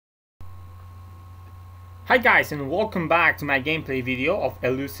Hi guys, and welcome back to my gameplay video of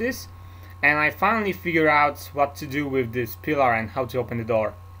Eleusis. And I finally figured out what to do with this pillar and how to open the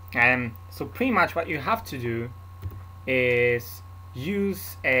door. So pretty much what you have to do is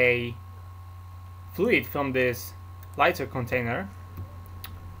use a fluid from this lighter container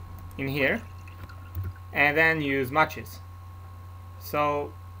in here and then use matches.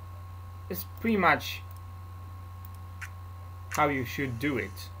 So it's pretty much how you should do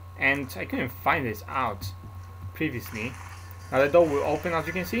it. And I couldn't find this out previously. Now the door will open, as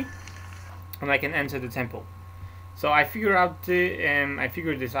you can see, and I can enter the temple. So I figured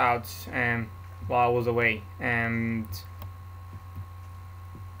this out while I was away, and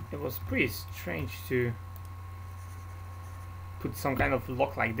it was pretty strange to put some kind of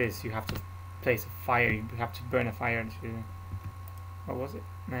lock like this. You have to place a fire. You have to burn a fire to. What was it?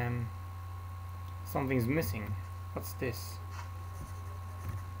 Something's missing. What's this?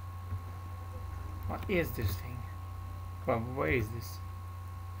 What is this thing? Well, where is this?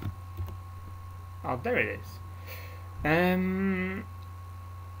 Oh, there it is.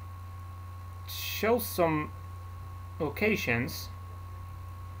 Shows some locations.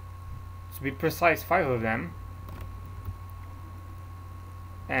 To be precise, 5 of them.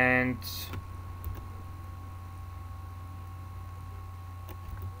 And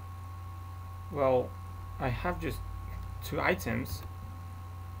well, I have just 2 items.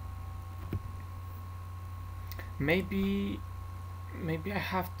 Maybe I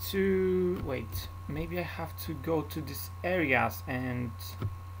have to wait. Maybe I have to go to these areas and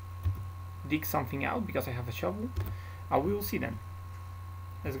dig something out because I have a shovel. We will see then.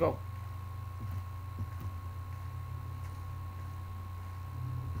 Let's go.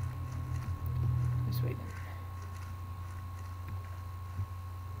 This way then.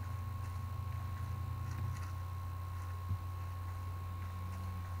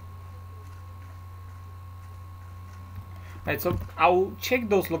 Right, so I'll check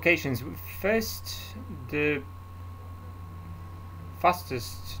those locations. First, the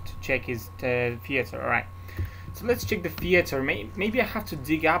fastest to check is the theater. Alright, so let's check the theater. Maybe I have to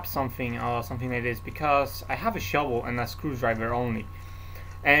dig up something or something like this because I have a shovel and a screwdriver only,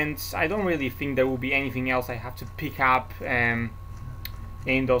 and I don't really think there will be anything else I have to pick up in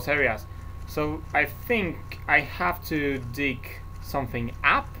those areas. So I think I have to dig something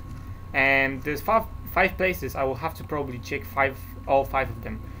up, and there's 5 places. I will have to probably check all 5 of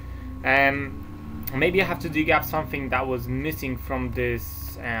them. Maybe I have to dig up something that was missing from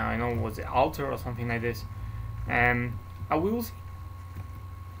this. I know, was it altar or something like this? I will see.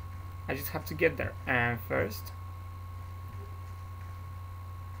 I just have to get there first.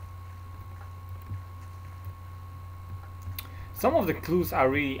 Some of the clues are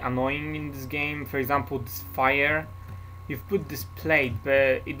really annoying in this game. For example, this fire. You've put this plate,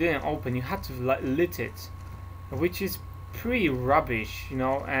 but it didn't open. You had to lit it, which is pretty rubbish, you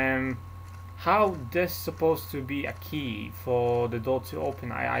know. How there's supposed to be a key for the door to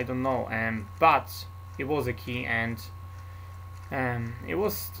open, I don't know. But it was a key, and it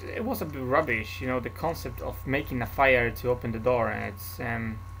was a bit rubbish, you know. The concept of making a fire to open the door, and it's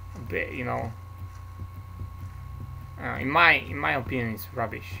a bit, you know. In my opinion, it's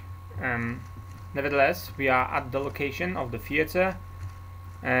rubbish. Nevertheless, we are at the location of the theater,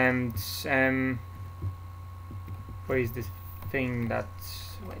 and where is this thing that?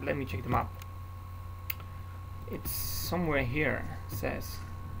 Wait, let me check the map. It's somewhere here. It says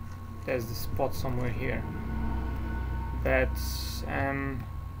there's the spot somewhere here, but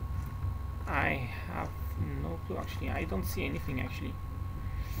I have no clue. Actually, I don't see anything. Actually,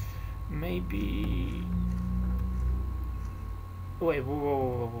 maybe. Wait,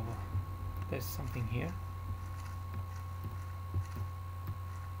 whoa. There's something here.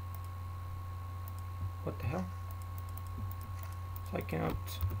 What the hell? So I cannot.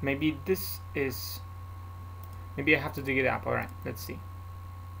 Maybe this is. Maybe I have to dig it up. Alright, let's see.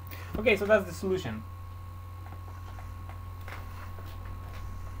 Okay, so that's the solution.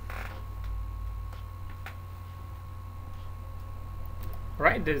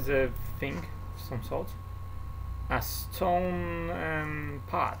 Right, there's a thing of some sort. A stone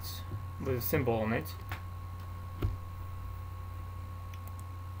part with a symbol on it.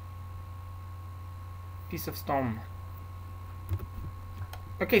 Piece of stone.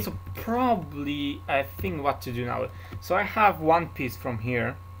 Okay, so probably I think what to do now. So I have 1 piece from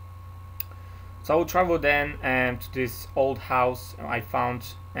here. So I will travel then to this old house I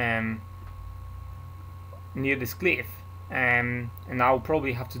found near this cliff. And I'll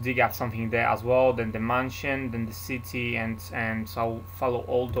probably have to dig up something there as well, then the mansion, then the city, and so I'll follow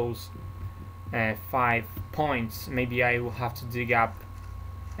all those 5 points. Maybe I will have to dig up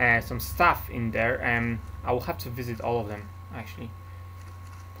some stuff in there, and I will have to visit all of them actually.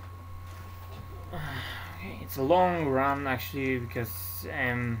 Okay, it's a long run actually, because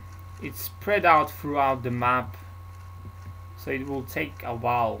it's spread out throughout the map, so it will take a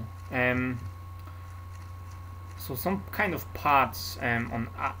while. So some kind of parts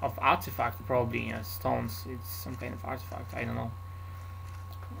of artifact, probably stones. It's some kind of artifact. I don't know.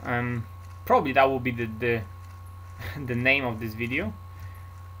 Probably that will be the the name of this video.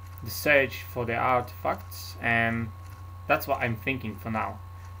 The search for the artifacts. That's what I'm thinking for now.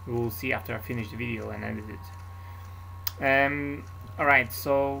 We will see after I finish the video and edit it. Alright.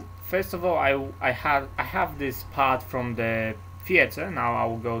 So first of all, I have this part from the theater. Now I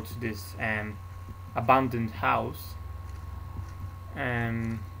will go to this abandoned house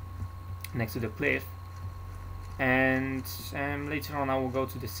next to the cliff, and later on I will go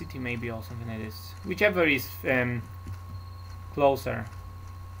to the city maybe, or something like this, whichever is closer.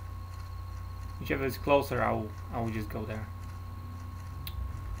 Whichever is closer, I will just go there.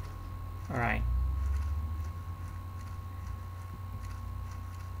 Alright.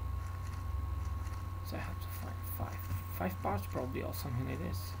 So I have to find five parts probably, or something like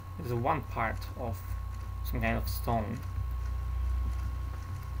this. There's a one part of some kind of stone.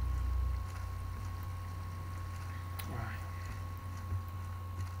 Alright.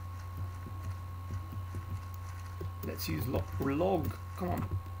 Let's use log. Come on.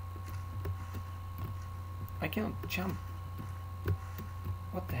 I cannot jump.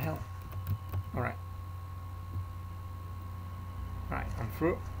 What the hell? Alright. Alright, I'm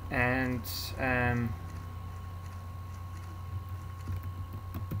through. And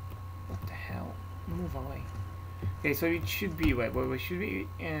move away. Okay, so it should be we should be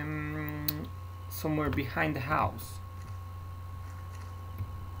somewhere behind the house.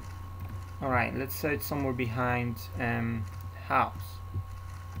 Alright, let's search somewhere behind house.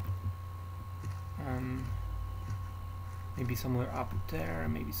 Maybe somewhere up there,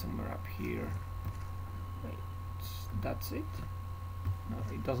 maybe somewhere up here. Wait, that's it? No,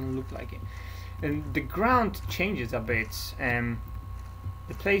 it doesn't look like it. And the ground changes a bit.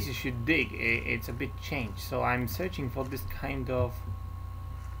 The place you should dig, it's a bit changed, so I'm searching for this kind of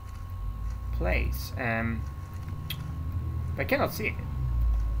place. But I cannot see it.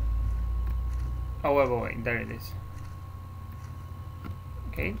 Oh, wait, there it is.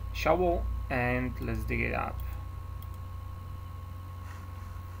 Okay, shovel, and let's dig it up.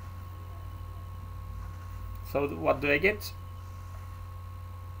 So what do I get?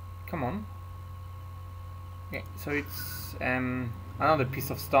 Come on. Okay, so it's another piece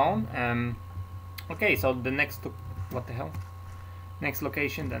of stone. Okay, so the next what the hell? Next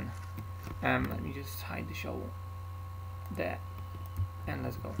location then. Let me just hide the shovel there, and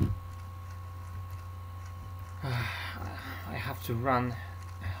let's go. I have to run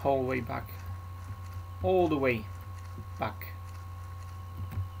the whole way back, all the way back.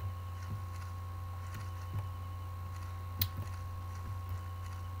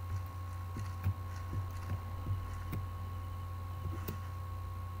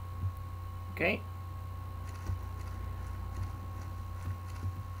 Okay.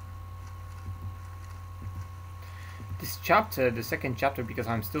 This chapter, the second chapter, because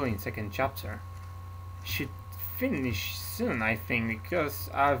I'm still in second chapter, should finish soon, I think, because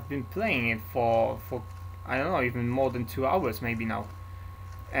I've been playing it for I don't know, even more than 2 hours maybe now.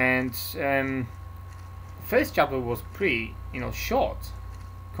 And first chapter was pretty, short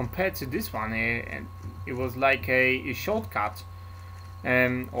compared to this one. It was like a shortcut.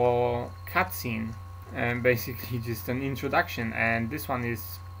 Or cutscene, basically just an introduction, and this one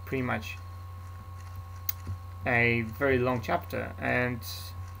is pretty much a very long chapter, and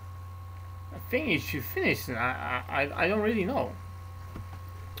I think it should finish. I don't really know.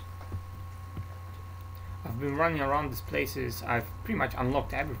 I've been running around these places. I've pretty much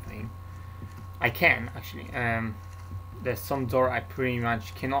unlocked everything I can actually. There's some door I pretty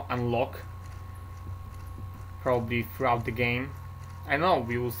much cannot unlock, probably throughout the game. I know,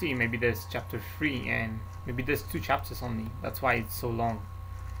 we will see. Maybe there's chapter 3, and maybe there's 2 chapters only. That's why it's so long.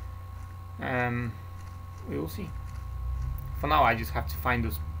 We will see. For now, I just have to find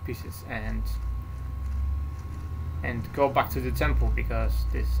those pieces and go back to the temple, because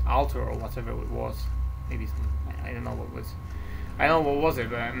this altar or whatever it was, maybe I don't know what was. I don't know what was it,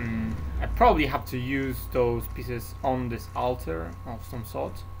 but I probably have to use those pieces on this altar of some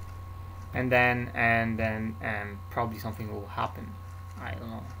sort, and then probably something will happen. I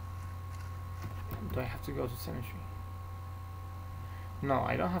don't know. Do I have to go to cemetery? No,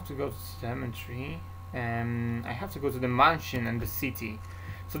 I don't have to go to cemetery. I have to go to the mansion and the city.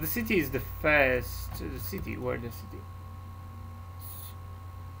 So the city is the first. The city, where the city?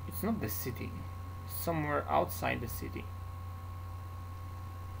 it's not the city. It's somewhere outside the city.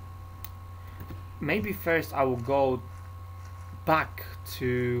 Maybe first I will go back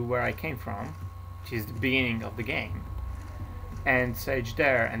to where I came from, which is the beginning of the game, and search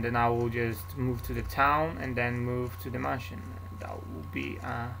there, and then I will just move to the town and then move to the mansion. That will be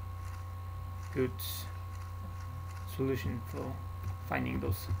a good solution for finding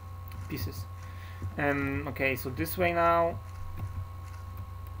those pieces. Okay, so this way now,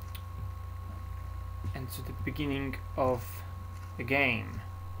 and to the beginning of the game,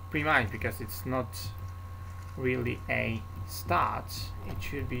 pretty much, because it's not really a start, it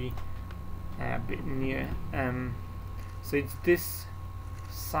should be a bit near. So it's this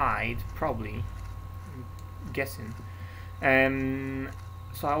side, probably, I'm guessing.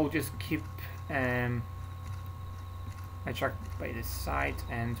 So I will just keep my track by this side,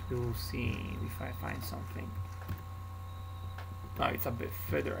 and we will see if I find something. No, it's a bit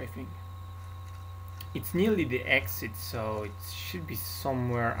further, I think. It's nearly the exit, so it should be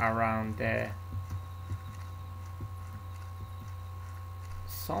somewhere around there.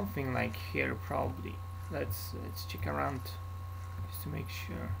 Something like here, probably. Let's check around just to make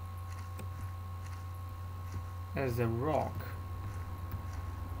sure. There's a rock.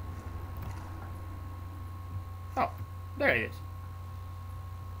 Oh, there it is.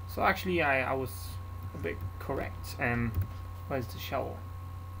 So actually, I was a bit correct. Where's the shovel?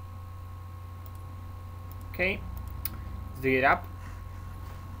 Okay, let's dig it up.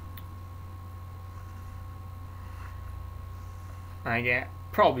 I get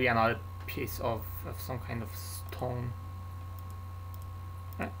probably another piece of some kind of stone.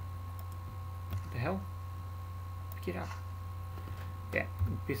 What the hell? Pick it up. Yeah,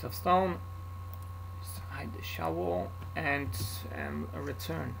 a piece of stone. Just hide the shovel and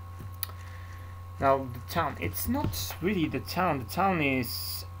return. Now the town. It's not really the town. The town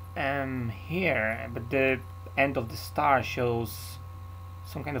is here, but the end of the star shows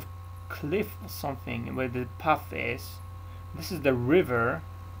some kind of cliff or something where the path is. This is the river.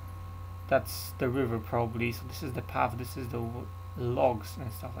 That's the river probably. So this is the path. This is the logs and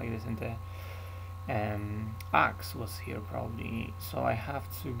stuff like this, and the axe was here probably. So I have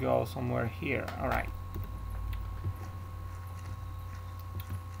to go somewhere here. All right.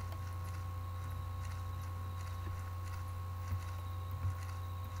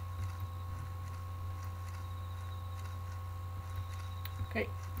 Okay,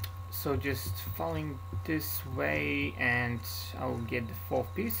 so just following this way, and I'll get the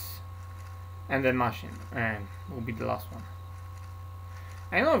fourth piece, and then machine will be the last one.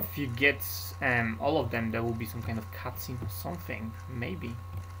 I don't know if you get all of them, there will be some kind of cutscene or something. Maybe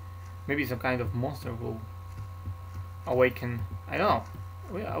some kind of monster will awaken. I don't know.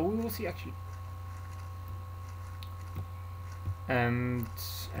 We will see actually. And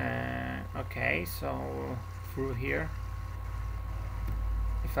okay, so through here,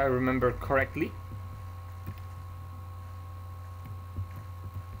 if I remember correctly.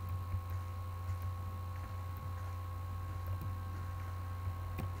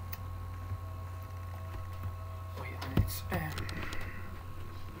 Wait a minute.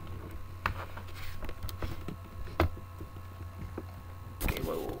 Okay,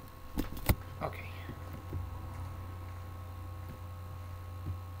 whoa. Okay.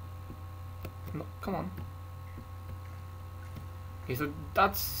 No, come on. Okay, so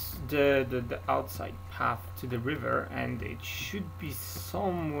that's the outside path to the river, and it should be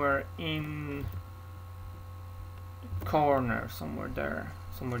somewhere in the corner, somewhere there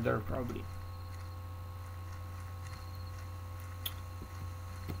probably.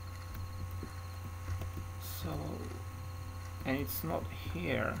 So, and it's not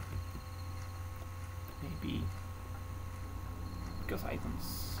here, maybe because I don't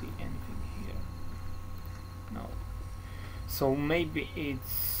see anything here. No. So maybe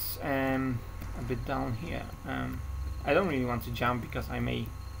it's a bit down here. I don't really want to jump because I may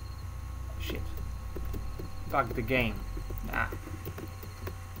bug the game. Ah.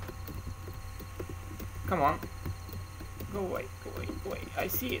 Come on. Go away, go away, go away. I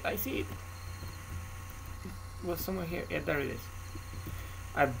see it, I see it. It was somewhere here. Yeah, there it is.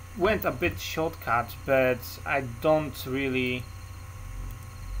 I went a bit shortcut, but I don't really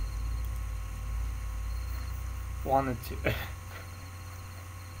wanted to.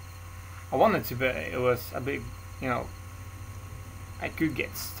 I wanted to, but it was a bit, you know, I could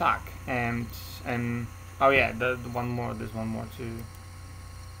get stuck. And oh yeah, the one more. There's one more too.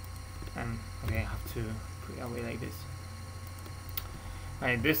 Okay, I have to put it away like this.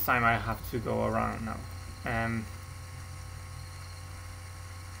 Alright, this time I have to go around now.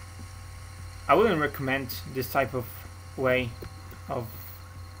 I wouldn't recommend this type of way of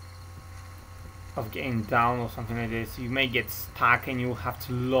of getting down or something like this. You may get stuck and you have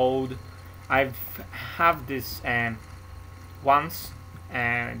to load. I've have this once,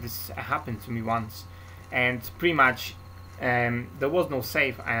 and this happened to me once, and pretty much there was no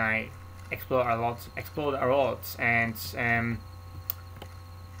save, and I exploded a lot, and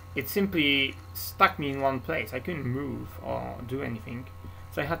it simply stuck me in one place. I couldn't move or do anything,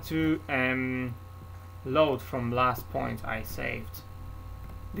 so I had to load from last point I saved.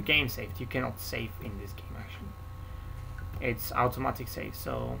 The game saved. You cannot save in this game actually. It's automatic save.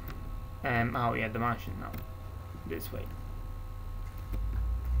 So, oh yeah, the mansion now. This way.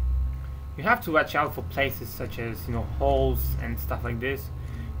 You have to watch out for places such as, you know, holes and stuff like this.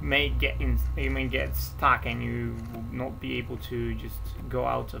 You may get stuck and you will not be able to just go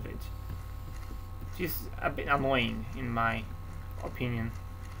out of it. Just a bit annoying in my opinion.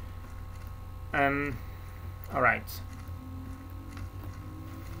 Alright.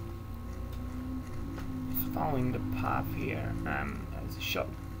 Just following the path here. There's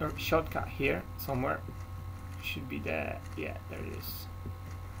a shortcut here somewhere. Should be there. Yeah, there it is.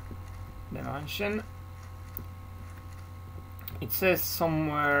 The mansion. It says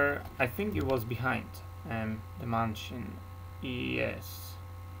somewhere, I think it was behind the mansion. Yes.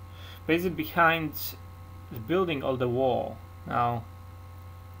 But is it behind the building or the wall? Now,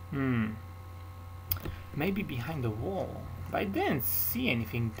 maybe behind the wall. But I didn't see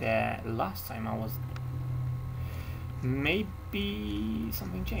anything there last time I was. Maybe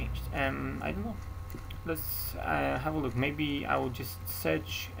something changed. I don't know. Let's have a look. Maybe I will just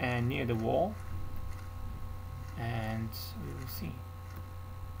search near the wall, and we will see.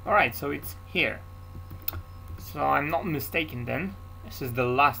 Alright, so it's here. So I'm not mistaken then. This is the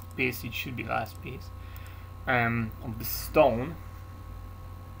last piece. It should be the last piece of the stone.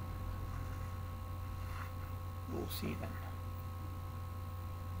 We'll see then.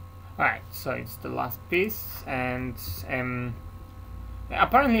 Alright, so it's the last piece, and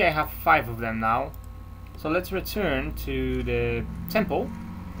apparently I have 5 of them now. So let's return to the temple,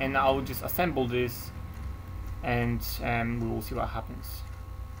 and I'll just assemble this, and we will see what happens.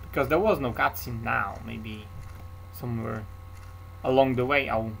 Because there was no cutscene now. Maybe somewhere along the way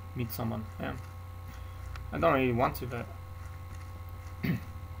I'll meet someone. Yeah. I don't really want to, but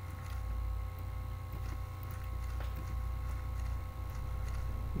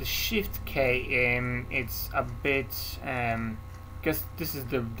the Shift K, it's a bit because this is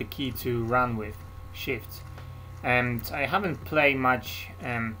the key to run with. Shift, and I haven't played much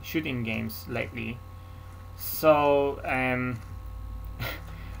shooting games lately, so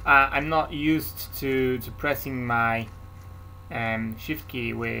I'm not used to pressing my shift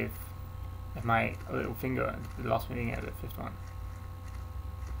key with my little finger. The last one, yeah, the 5th one,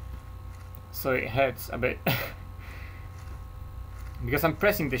 so it hurts a bit because I'm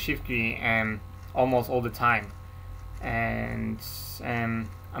pressing the shift key almost all the time, and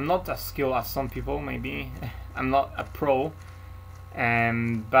I'm not as skilled as some people, maybe. I'm not a pro,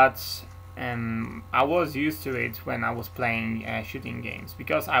 but I was used to it when I was playing shooting games,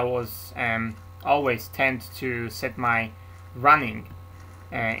 because I was always tend to set my running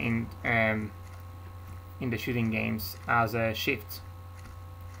in the shooting games as a shift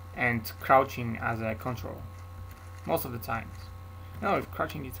and crouching as a control most of the times. No, if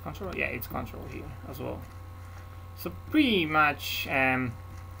crouching is control, yeah, it's control here as well. So pretty much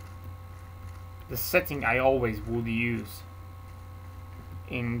the setting I always would use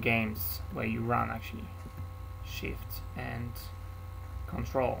in games where you run, actually. Shift and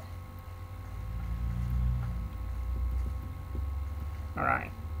control.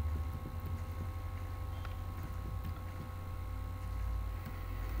 Alright.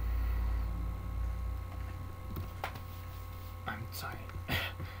 I'm tired.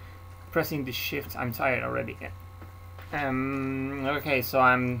 Pressing the shift, I'm tired already. Okay, so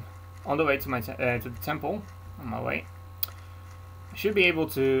I'm on the way to my to the temple. On my way, I should be able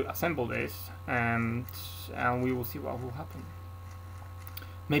to assemble this, and we will see what will happen.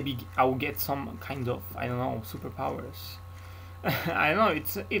 Maybe I will get some kind of, I don't know, superpowers. I don't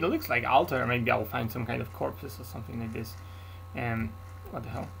know. It looks like altar. Maybe I will find some kind of corpses or something like this. What the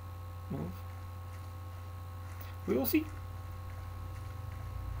hell? Move. We will see.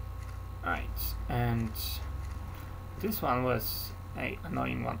 Alright, and this one was an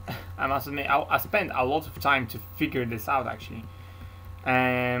annoying one. I must admit, I spent a lot of time to figure this out, actually.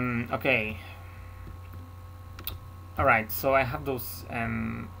 Okay. Alright, so I have those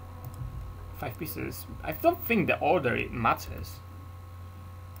 5 pieces. I don't think the order it matters.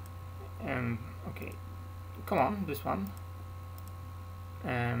 Okay. Come on, this one.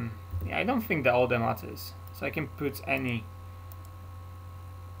 Yeah, I don't think the order matters. So I can put any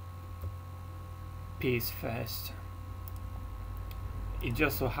piece first. It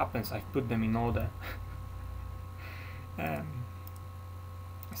just so happens I've put them in order. I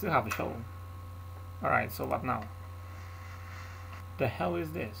still have a shovel. Alright, so what now? The hell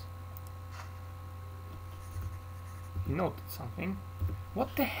is this? He noted something.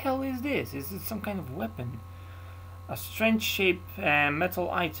 What the hell is this? Is it some kind of weapon? A strange shaped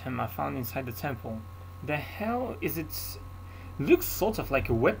metal item I found inside the temple. The hell is it? Looks sort of like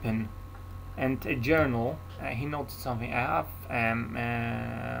a weapon. And a journal. He noted something. I have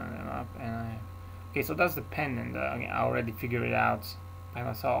okay, so that's the pen, and I already figured it out by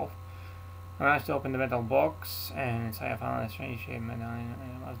myself. I managed to open the metal box, and inside I found a strange shape metal.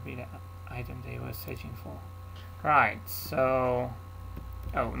 It must be the item they were searching for. Right, so...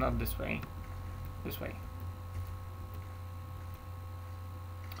 Oh, not this way. This way.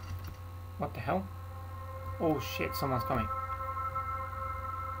 What the hell? Oh shit, someone's coming.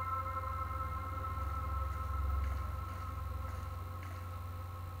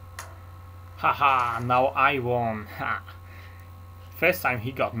 Haha, now I won. Ha. First time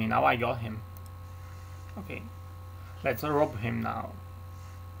he got me, now I got him. Okay, let's rob him now.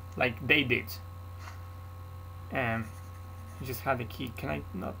 Like they did. He just had the key. Can I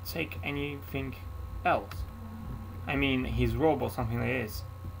not take anything else? I mean, his robe or something like this.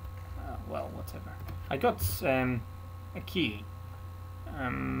 Well, whatever. I got a key.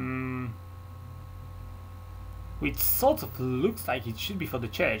 Which sort of looks like it should be for the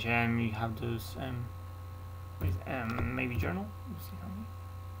church. You have those maybe journal.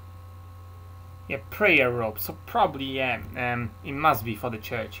 Yeah, prayer robe. So probably yeah. It must be for the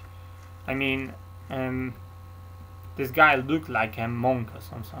church. I mean, this guy looked like a monk or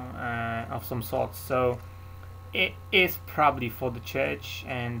of some sort. So it is probably for the church.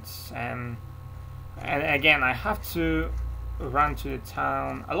 And again, I have to run to the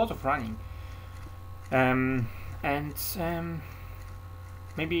town. A lot of running.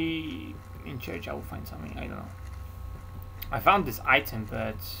 Maybe in church I will find something. I don't know. I found this item,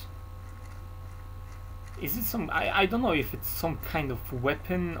 but is it some? I don't know if it's some kind of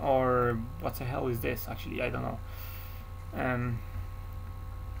weapon or what the hell is this? Actually, I don't know.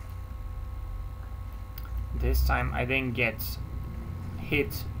 This time I didn't get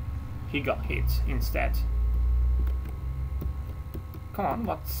hit. He got hit instead. Come on,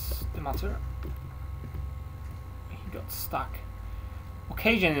 what's the matter? He got stuck.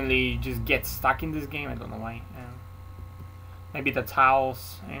 Occasionally you just get stuck in this game, I don't know why. Maybe the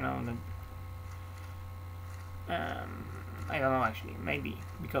tiles, you know, I don't know actually, maybe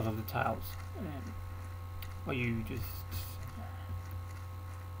because of the tiles. Or you just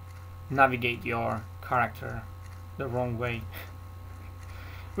navigate your character the wrong way.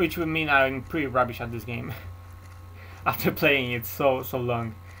 Which would mean I'm pretty rubbish at this game. After playing it so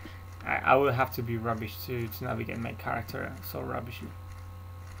long, I will have to be rubbish to navigate my character so rubbishly.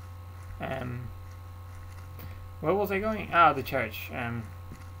 Where was I going? Ah, the church.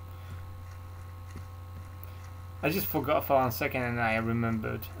 I just forgot for 1 second and I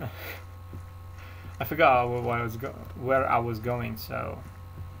remembered. I forgot where I was going. So,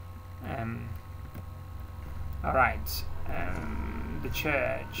 all right. The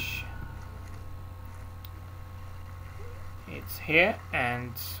church. It's here,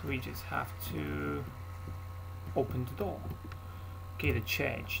 and we just have to open the door. Okay, the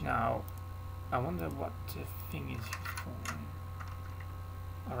church. Now, I wonder what the thing is used for.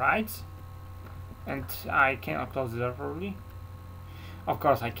 Alright. And I cannot close the door probably. Of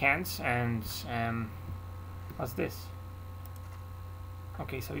course I can't, and what's this?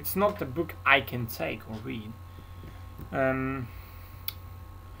 Okay, so it's not the book I can take or read. I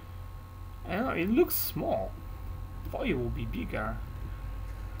don't know, it looks small. Thought it would be bigger.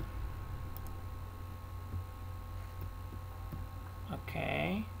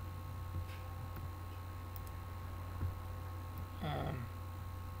 Okay.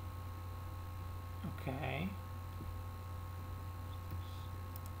 Okay.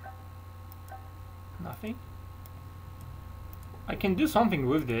 Nothing. I can do something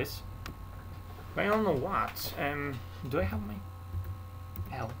with this, but I don't know what. Do I have my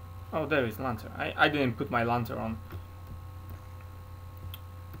hell? Oh, there is lantern. I didn't put my lantern on.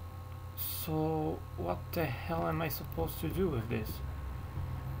 So what the hell am I supposed to do with this?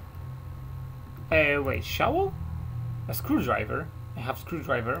 Wait, shovel? A screwdriver? I have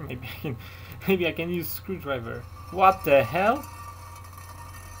screwdriver. Maybe I can use screwdriver. What the hell?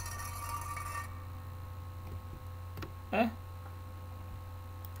 Eh?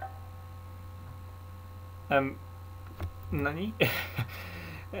 Nani?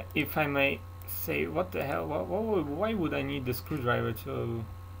 If I may say, what the hell? Why would I need the screwdriver to?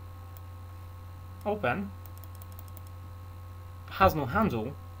 Open. Has no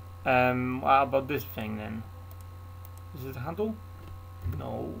handle. What about this thing then? Is it a handle?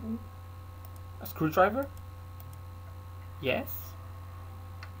 No. A screwdriver? Yes.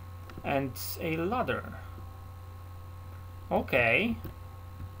 And a ladder. Okay.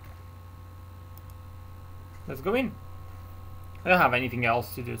 Let's go in. I don't have anything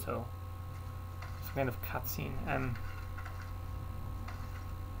else to do, so it's kind of cutscene.